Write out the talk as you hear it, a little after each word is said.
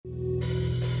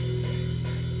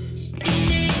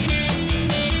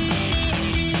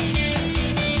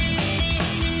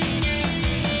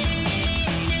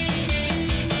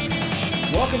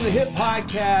Welcome to the HIT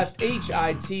Podcast,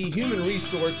 HIT, Human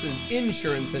Resources,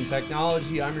 Insurance, and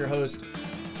Technology. I'm your host,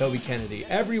 Toby Kennedy.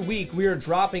 Every week, we are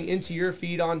dropping into your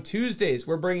feed on Tuesdays.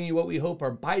 We're bringing you what we hope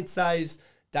are bite-sized,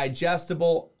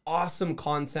 digestible, awesome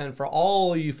content for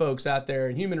all you folks out there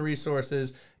in human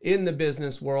resources in the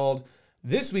business world.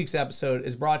 This week's episode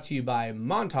is brought to you by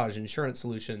Montage Insurance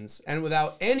Solutions. And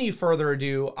without any further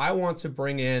ado, I want to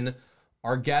bring in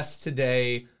our guest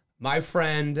today, my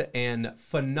friend and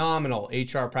phenomenal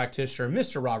HR practitioner,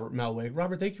 Mr. Robert Mellwig.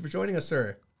 Robert, thank you for joining us,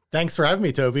 sir. Thanks for having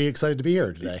me, Toby. Excited to be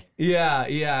here today.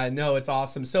 Yeah, no, it's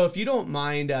awesome. So if you don't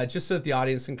mind, just so that the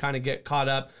audience can kind of get caught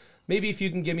up, maybe if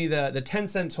you can give me the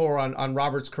 10-cent tour on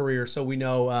Robert's career so we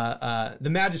know the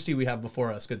majesty we have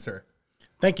before us, good sir.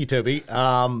 Thank you, Toby.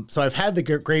 So I've had the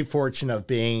great fortune of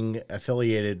being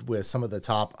affiliated with some of the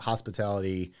top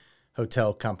hospitality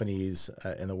hotel companies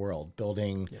in the world,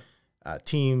 building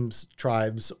teams,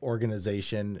 tribes,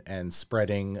 organization, and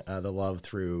spreading the love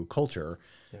through culture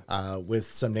with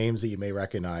some names that you may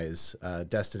recognize: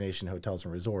 Destination Hotels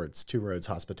and Resorts, Two Roads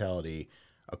Hospitality,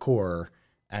 Accor,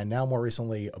 and now more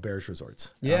recently, Auberge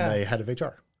Resorts. I'm the head of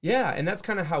HR. Yeah, and that's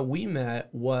kind of how we met,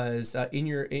 was in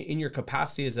your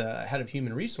capacity as a head of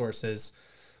human resources.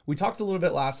 We talked a little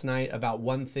bit last night about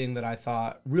one thing that I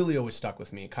thought really always stuck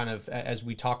with me, kind of as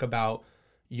we talk about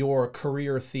your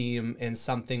career theme, and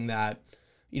something that,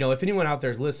 you know, if anyone out there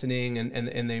is listening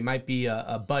and they might be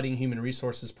a budding human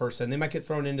resources person, they might get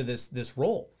thrown into this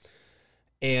role.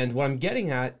 And what I'm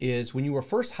getting at is, when you were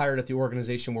first hired at the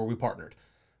organization where we partnered,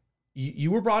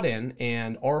 you were brought in,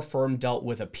 and our firm dealt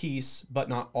with a piece, but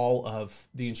not all of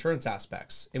the insurance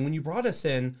aspects. And when you brought us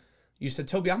in, you said,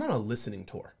 Toby, I'm on a listening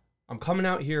tour. I'm coming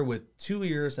out here with 2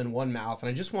 ears and 1 mouth, and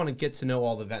I just want to get to know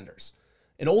all the vendors.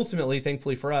 And ultimately,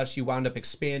 thankfully for us, you wound up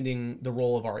expanding the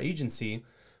role of our agency.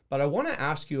 But I want to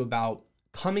ask you about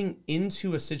coming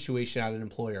into a situation at an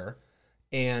employer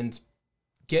and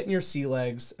getting your sea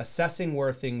legs, assessing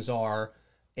where things are,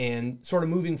 and sort of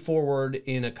moving forward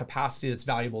in a capacity that's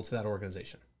valuable to that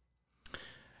organization.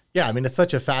 Yeah, I mean, it's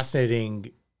such a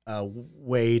fascinating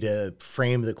way to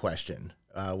frame the question,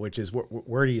 which is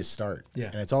where do you start? Yeah.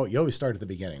 And you always start at the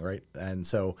beginning, right? And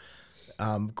so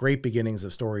great beginnings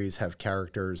of stories have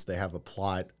characters, they have a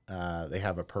plot, they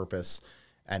have a purpose,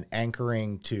 and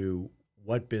anchoring to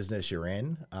what business you're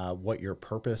in, what your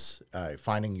purpose,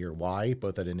 finding your why,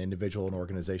 both at an individual and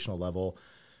organizational level,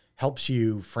 helps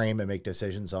you frame and make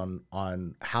decisions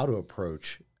on how to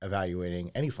approach evaluating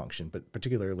any function, but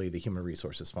particularly the human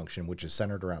resources function, which is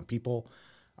centered around people,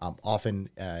 often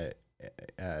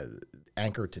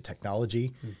anchored to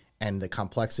technology, and the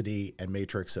complexity and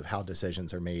matrix of how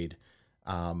decisions are made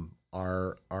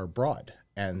are broad.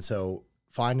 And so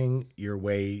finding your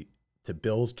way to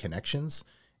build connections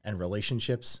and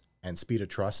relationships and speed of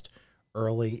trust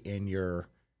early in your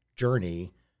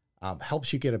journey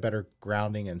helps you get a better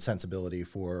grounding and sensibility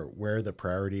for where the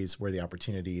priorities, where the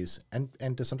opportunities,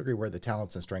 and to some degree where the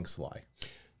talents and strengths lie.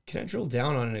 Can I drill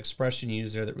down on an expression you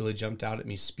used there that really jumped out at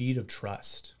me, speed of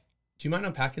trust? Do you mind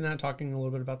unpacking that, talking a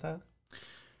little bit about that?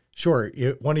 Sure.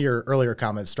 One of your earlier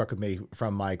comments struck with me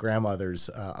from my grandmother's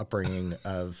upbringing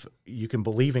of, you can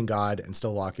believe in God and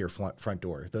still lock your front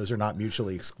door. Those are not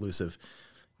mutually exclusive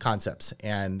concepts.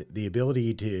 And the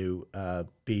ability to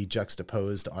be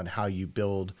juxtaposed on how you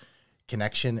build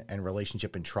connection and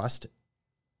relationship and trust,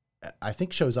 I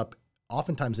think shows up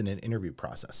oftentimes in an interview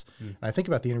process. And I think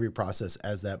about the interview process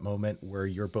as that moment where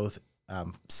you're both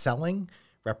selling,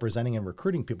 representing, and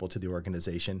recruiting people to the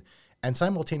organization, and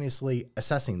simultaneously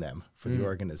assessing them for the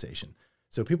organization.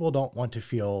 So people don't want to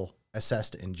feel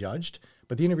assessed and judged,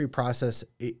 but the interview process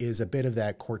is a bit of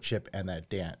that courtship and that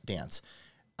dance.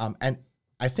 And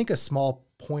I think a small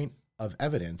point of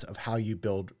evidence of how you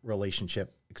build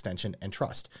relationship extension and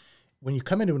trust. When you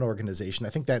come into an organization,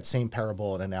 I think that same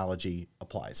parable and analogy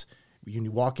applies. When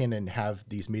you walk in and have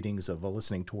these meetings of a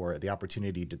listening tour, the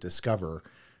opportunity to discover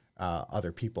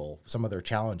other people, some of their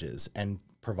challenges, and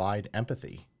provide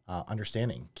empathy,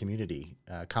 understanding, community,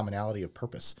 commonality of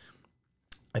purpose,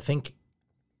 I think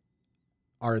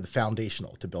are the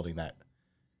foundational to building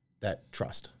that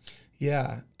trust.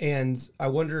 Yeah. And I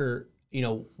wonder,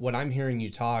 when I'm hearing you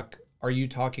talk, are you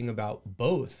talking about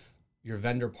both your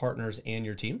vendor partners and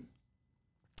your team?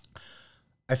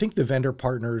 I think the vendor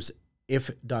partners, if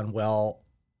done well,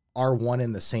 are one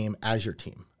and the same as your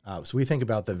team. So we think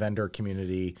about the vendor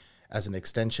community as an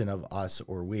extension of us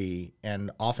or we,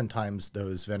 and oftentimes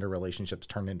those vendor relationships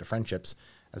turn into friendships,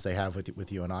 as they have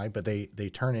with you and I, but they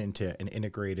turn into an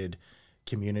integrated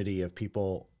community of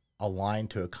people aligned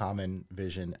to a common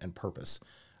vision and purpose.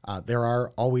 There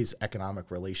are always economic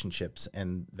relationships,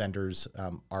 and vendors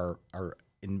are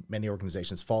in many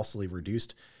organizations falsely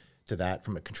reduced to that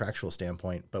from a contractual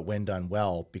standpoint, but when done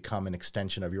well, become an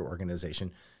extension of your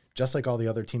organization, just like all the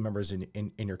other team members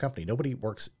in your company. Nobody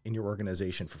works in your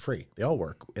organization for free. They all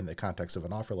work in the context of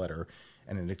an offer letter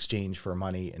and in exchange for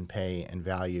money and pay and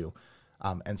value.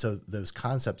 And so those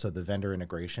concepts of the vendor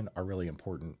integration are really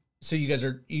important. So you guys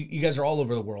are all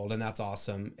over the world, and that's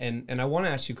awesome. And I want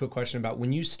to ask you a quick question about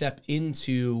when you step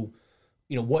into,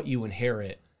 what you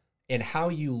inherit and how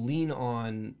you lean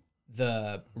on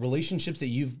the relationships that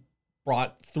you've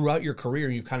brought throughout your career,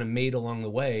 you've kind of made along the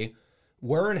way,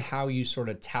 where and how you sort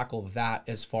of tackle that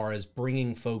as far as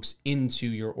bringing folks into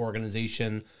your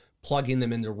organization, plugging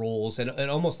them into roles, and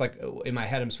almost like in my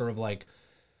head, I'm sort of like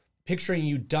picturing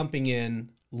you dumping in,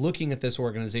 looking at this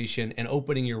organization and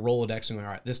opening your Rolodex and going,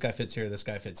 all right, this guy fits here, this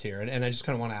guy fits here. And I just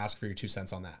kind of want to ask for your 2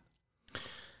 cents on that.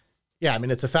 Yeah, I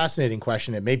mean, it's a fascinating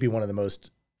question. It may be one of the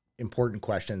most important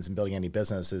questions in building any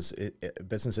business.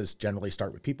 Businesses generally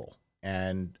start with people,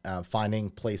 and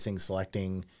finding, placing,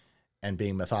 selecting, and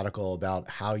being methodical about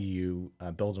how you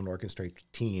build and orchestrate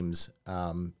teams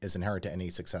is inherent to any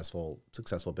successful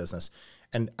business.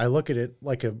 And I look at it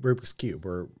like a Rubik's Cube,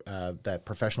 or that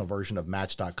professional version of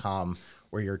Match.com,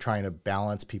 where you're trying to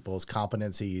balance people's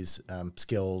competencies,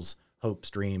 skills,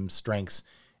 hopes, dreams, strengths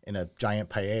in a giant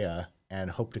paella, and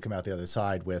hope to come out the other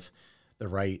side with the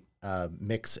right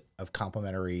mix of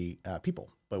complementary people.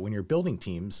 But when you're building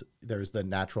teams, there's the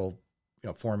natural,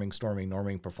 forming, storming,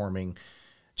 norming, performing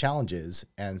challenges.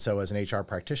 And so as an HR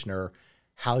practitioner,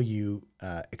 how you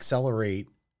accelerate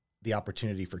the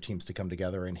opportunity for teams to come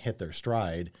together and hit their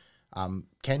stride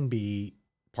can be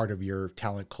part of your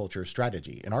talent culture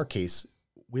strategy. In our case,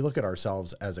 we look at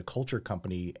ourselves as a culture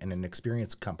company and an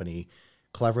experience company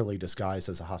cleverly disguised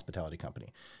as a hospitality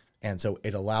company. And so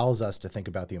it allows us to think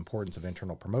about the importance of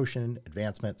internal promotion,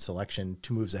 advancement, selection,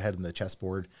 2 moves ahead in the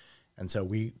chessboard. And so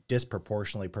we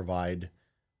disproportionately provide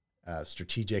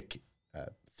strategic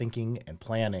thinking and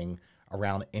planning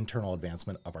around internal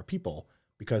advancement of our people,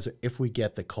 because if we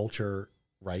get the culture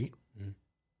right,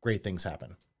 great things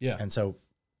happen. Yeah. And so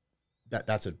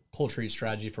that's a culture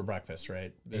strategy for breakfast,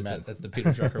 right? Amen. That's the Peter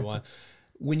Drucker one.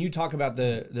 When you talk about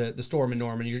the storm and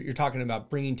norm, and you're talking about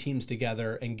bringing teams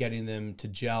together and getting them to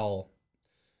gel,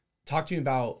 talk to me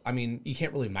about, I mean, you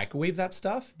can't really microwave that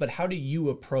stuff, but how do you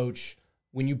approach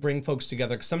when you bring folks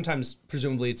together? Because sometimes,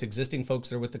 presumably, it's existing folks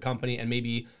that are with the company and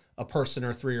maybe a person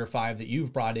or 3 or 5 that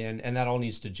you've brought in, and that all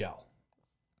needs to gel.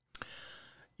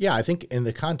 Yeah, I think in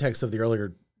the context of the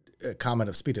earlier comment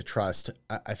of speed of trust,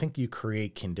 I think you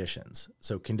create conditions.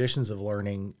 So conditions of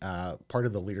learning, part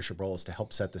of the leadership role is to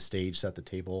help set the stage, set the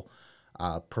table,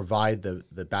 provide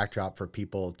the backdrop for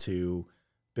people to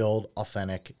build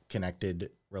authentic,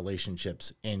 connected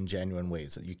relationships in genuine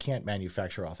ways. You can't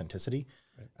manufacture authenticity.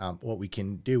 Right. What we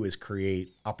can do is create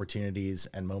opportunities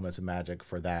and moments of magic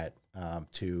for that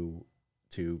to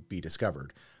be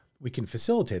discovered. We can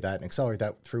facilitate that and accelerate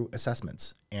that through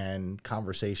assessments and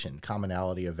conversation,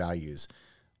 commonality of values,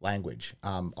 language.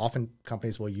 Often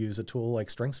companies will use a tool like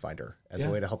StrengthsFinder as a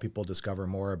way to help people discover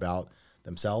more about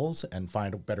themselves and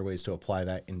find better ways to apply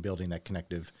that in building that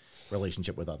connective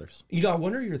relationship with others. I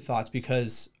wonder your thoughts,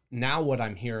 because now what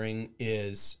I'm hearing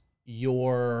is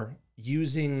you're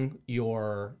using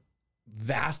your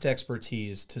vast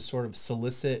expertise to sort of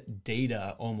solicit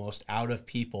data almost out of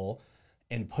people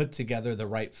and put together the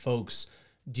right folks.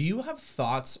 Do you have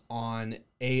thoughts on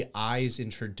AI's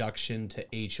introduction to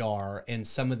HR and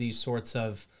some of these sorts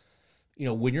of,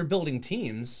 when you're building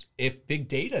teams, if big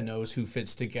data knows who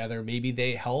fits together, maybe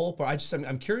they help? Or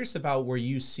I'm curious about where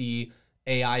you see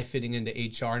AI fitting into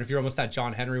HR, and if you're almost that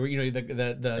John Henry, where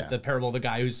the parable of the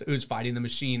guy who's fighting the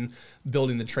machine,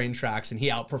 building the train tracks, and he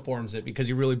outperforms it because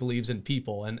he really believes in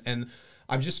people. And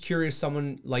I'm just curious,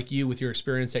 someone like you with your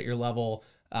experience at your level,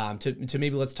 to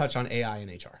maybe let's touch on AI and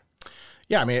HR.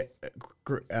 Yeah, I mean,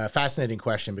 fascinating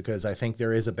question, because I think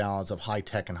there is a balance of high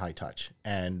tech and high touch.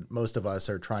 And most of us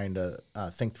are trying to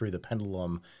think through the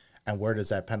pendulum and where does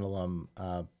that pendulum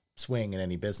swing in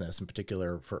any business, in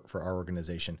particular for our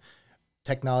organization.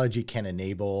 Technology can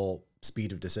enable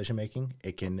speed of decision-making.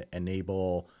 It can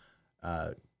enable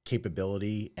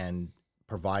capability and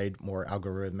provide more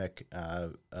algorithmic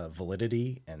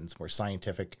validity and more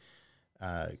scientific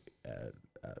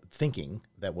thinking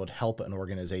that would help an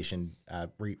organization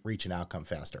reach an outcome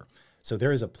faster. So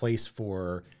there is a place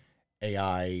for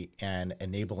AI and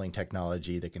enabling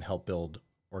technology that can help build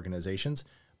organizations,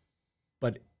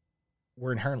 but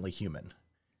we're inherently human,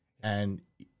 and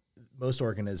most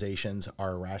organizations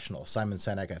are irrational. Simon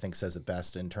Sinek, I think, says it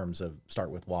best in terms of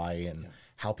start with why and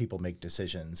how people make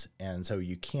decisions. And so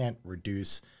you can't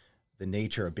reduce the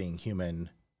nature of being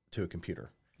human to a computer.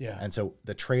 Yeah. And so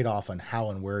the trade-off on how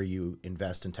and where you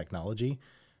invest in technology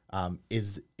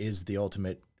is the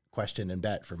ultimate question and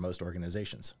bet for most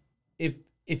organizations.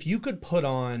 If you could put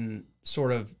on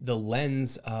sort of the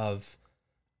lens of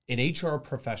an HR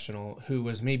professional who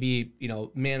was maybe,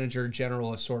 manager,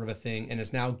 generalist sort of a thing, and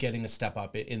is now getting a step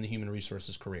up in the human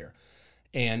resources career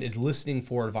and is listening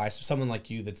for advice, someone like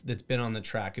you that's been on the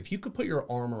track, if you could put your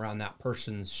arm around that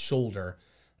person's shoulder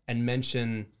and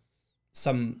mention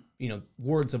some,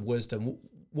 words of wisdom,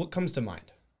 what comes to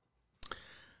mind?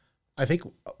 I think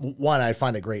one, I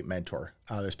find a great mentor.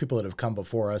 There's people that have come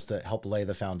before us that help lay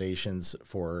the foundations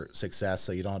for success,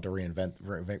 so you don't have to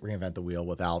reinvent the wheel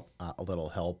without a little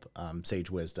help. Sage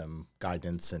wisdom,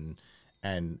 guidance,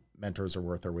 and mentors are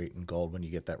worth their weight in gold when you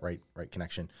get that right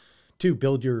connection. Two,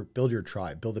 build your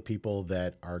tribe. Build the people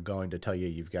that are going to tell you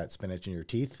you've got spinach in your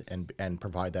teeth and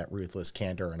provide that ruthless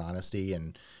candor and honesty.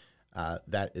 And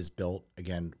that is built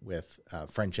again with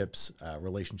friendships,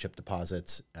 relationship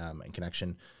deposits, and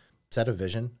connection. Set a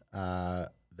vision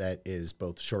that is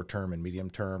both short-term and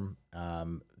medium-term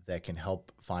that can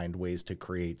help find ways to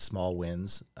create small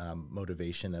wins,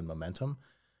 motivation, and momentum.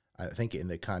 I think in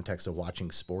the context of watching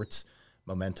sports,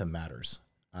 momentum matters.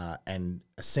 And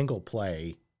a single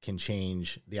play can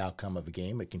change the outcome of a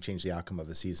game. It can change the outcome of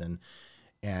a season.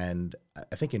 And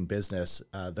I think in business,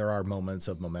 there are moments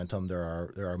of momentum.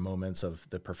 There are moments of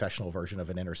the professional version of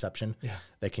an interception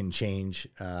that can change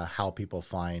how people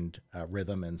find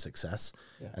rhythm and success.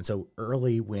 Yeah. And so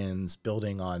early wins,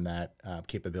 building on that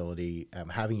capability,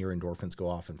 having your endorphins go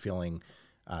off and feeling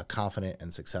confident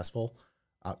and successful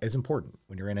is important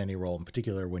when you're in any role, in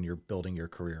particular when you're building your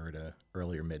career at an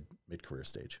earlier mid-career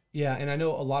stage. Yeah, and I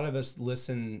know a lot of us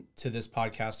listen to this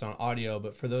podcast on audio,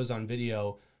 but for those on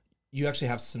video, you actually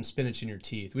have some spinach in your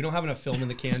teeth. We don't have enough film in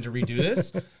the can to redo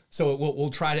this, so we'll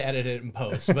try to edit it in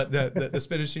post. But the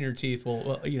spinach in your teeth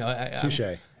will, Touche.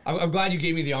 I'm glad you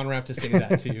gave me the on-ramp to say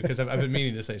that to you, because I've been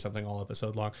meaning to say something all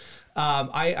episode long.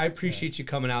 I appreciate you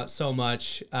coming out so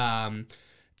much.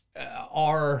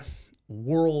 Our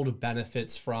world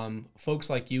benefits from folks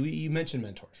like you. You mentioned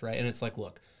mentors, right? And it's like,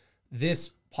 look,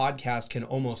 this podcast can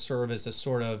almost serve as a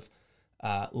sort of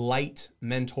light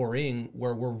mentoring,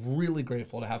 where we're really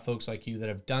grateful to have folks like you that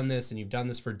have done this, and you've done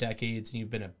this for decades, and you've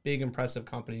been at big, impressive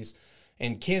companies,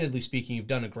 and candidly speaking, you've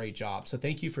done a great job. So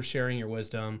thank you for sharing your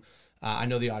wisdom. I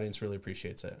know the audience really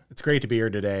appreciates it. It's great to be here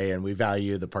today, and we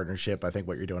value the partnership. I think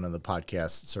what you're doing on the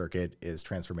podcast circuit is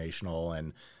transformational,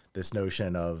 and this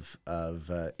notion of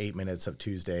 8 minutes of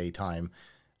Tuesday time,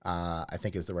 I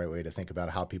think is the right way to think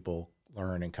about how people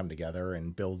learn and come together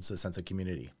and builds a sense of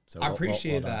community. So I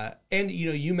appreciate that. And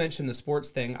you mentioned the sports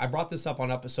thing. I brought this up on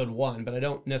episode 1, but I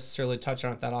don't necessarily touch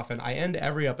on it that often. I end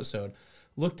every episode,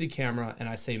 look to camera, and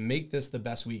I say, make this the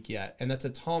best week yet. And that's a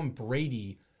Tom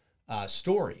Brady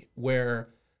story where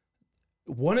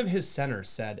one of his centers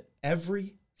said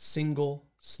every single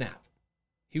snap,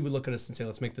 he would look at us and say,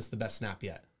 let's make this the best snap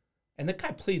yet. And the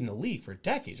guy played in the league for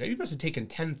decades, right? He must have taken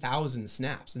 10,000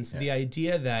 snaps. And so the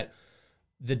idea that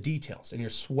the details, and you're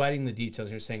sweating the details,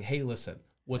 and you're saying, hey, listen,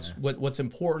 what's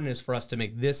important is for us to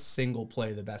make this single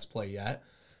play the best play yet.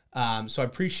 So I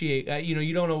appreciate,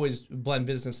 you don't always blend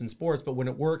business and sports, but when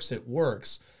it works, it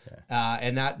works. Yeah.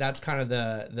 And that's kind of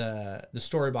the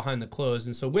story behind the close.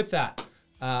 And so with that,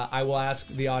 I will ask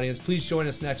the audience, please join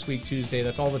us next week, Tuesday.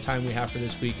 That's all the time we have for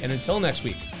this week. And until next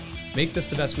week, make this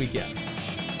the best week yet.